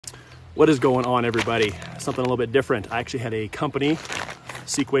What is going on, everybody? Something a little bit different. I actually had a company,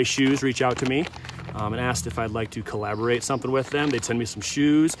 Seekway Shoes, reach out to me and asked if I'd like to collaborate something with them. They'd send me some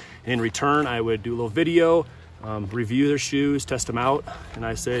shoes, and in return I would do a little video, review their shoes, test them out, and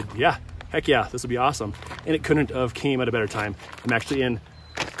I said, yeah, heck yeah, this would be awesome. And it couldn't have came at a better time. I'm actually in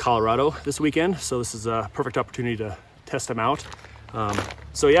Colorado this weekend, so this is a perfect opportunity to test them out.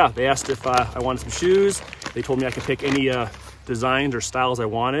 So yeah, they asked if I wanted some shoes. They told me I could pick any designs or styles I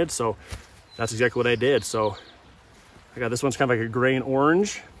wanted, so that's exactly what I did. So I got this one's kind of like a gray and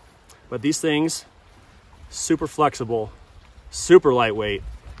orange, but these things, super flexible, super lightweight.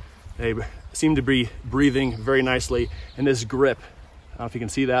 They seem to be breathing very nicely, and this grip, I don't know if you can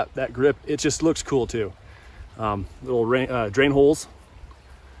see that grip, it just looks cool too. Little drain holes.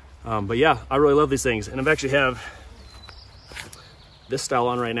 But yeah, I really love these things, and I've actually have this style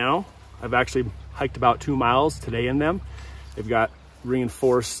on right now. I've actually hiked about 2 miles today in them. They've got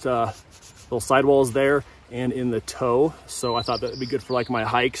reinforced little sidewalls there and in the toe, so I thought that would be good for like my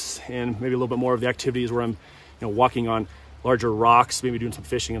hikes and maybe a little bit more of the activities where I'm, walking on larger rocks, maybe doing some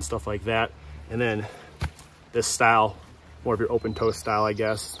fishing and stuff like that. And then this style, more of your open toe style, I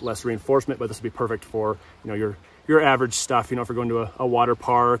guess, less reinforcement, but this would be perfect for your average stuff. If you're going to a water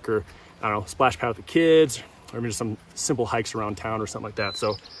park, or I don't know, splash pad with the kids, or maybe just some simple hikes around town or something like that.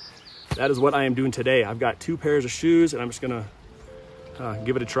 So that is what I am doing today. I've got 2 pairs of shoes, and I'm just gonna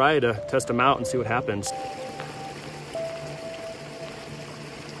give it a try to test them out and see what happens.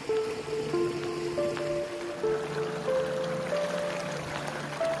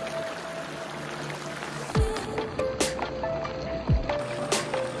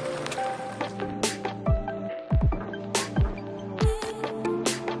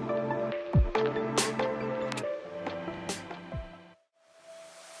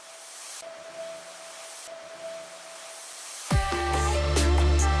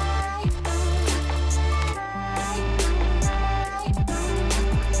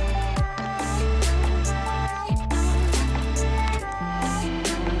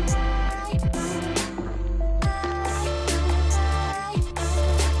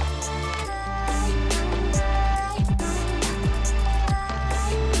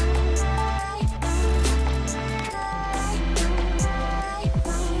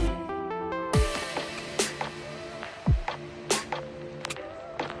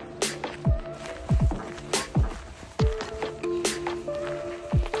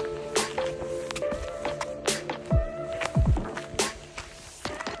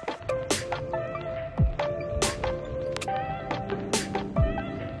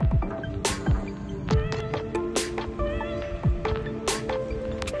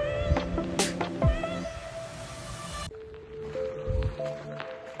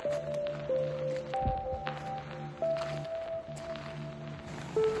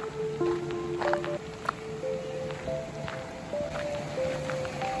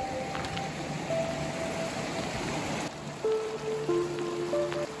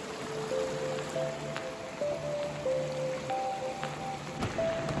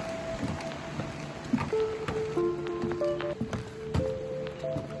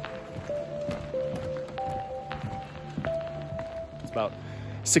 About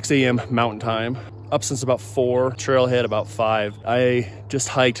 6 a.m. mountain time. Up since about 4, trailhead about 5. I just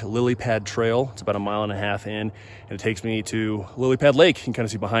hiked Lily Pad Trail. It's about 1.5 miles in, and it takes me to Lily Pad Lake. You can kind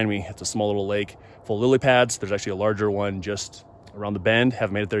of see behind me, it's a small little lake full of lily pads. There's actually a larger one just around the bend.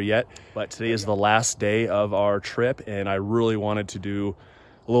 Haven't made it there yet, but today is the last day of our trip, and I really wanted to do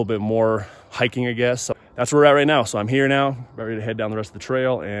a little bit more hiking, I guess. So that's where we're at right now. So I'm here now, ready to head down the rest of the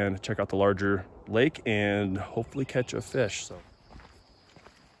trail and check out the larger lake and hopefully catch a fish. So.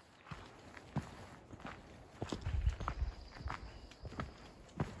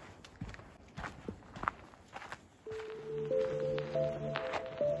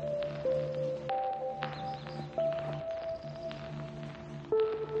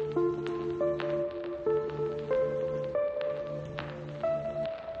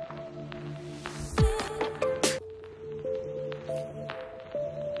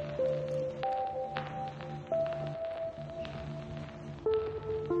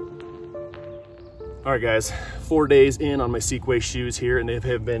 All right, guys, 4 days in on my Seekway shoes here, and they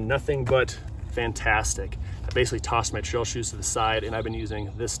have been nothing but fantastic. I basically tossed my trail shoes to the side, and I've been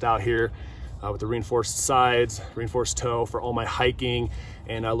using this style here with the reinforced sides, reinforced toe for all my hiking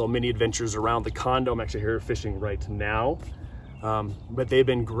and little mini adventures around the condo. I'm actually here fishing right now. But they've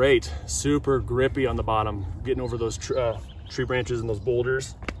been great, super grippy on the bottom, getting over those tree branches and those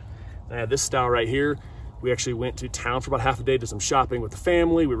boulders. And I have this style right here. We actually went to town for about half a day, did some shopping with the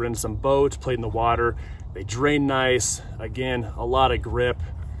family. We rented some boats, played in the water. They drain nice. Again, a lot of grip.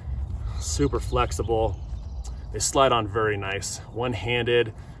 super flexible. They slide on very nice,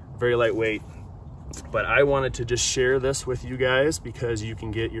 one-handed, very lightweight. But I wanted to just share this with you guys because you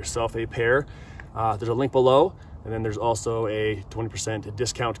can get yourself a pair. There's a link below, and then there's also a 20%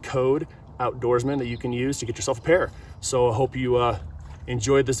 discount code, Outdoorsman, that you can use to get yourself a pair. So I hope you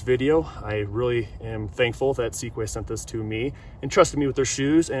enjoyed this video. I really am thankful that Seekway sent this to me and trusted me with their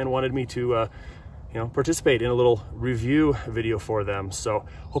shoes and wanted me to participate in a little review video for them. So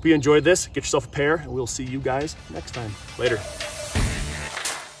hope you enjoyed this. Get yourself a pair, and we'll see you guys next time. Later.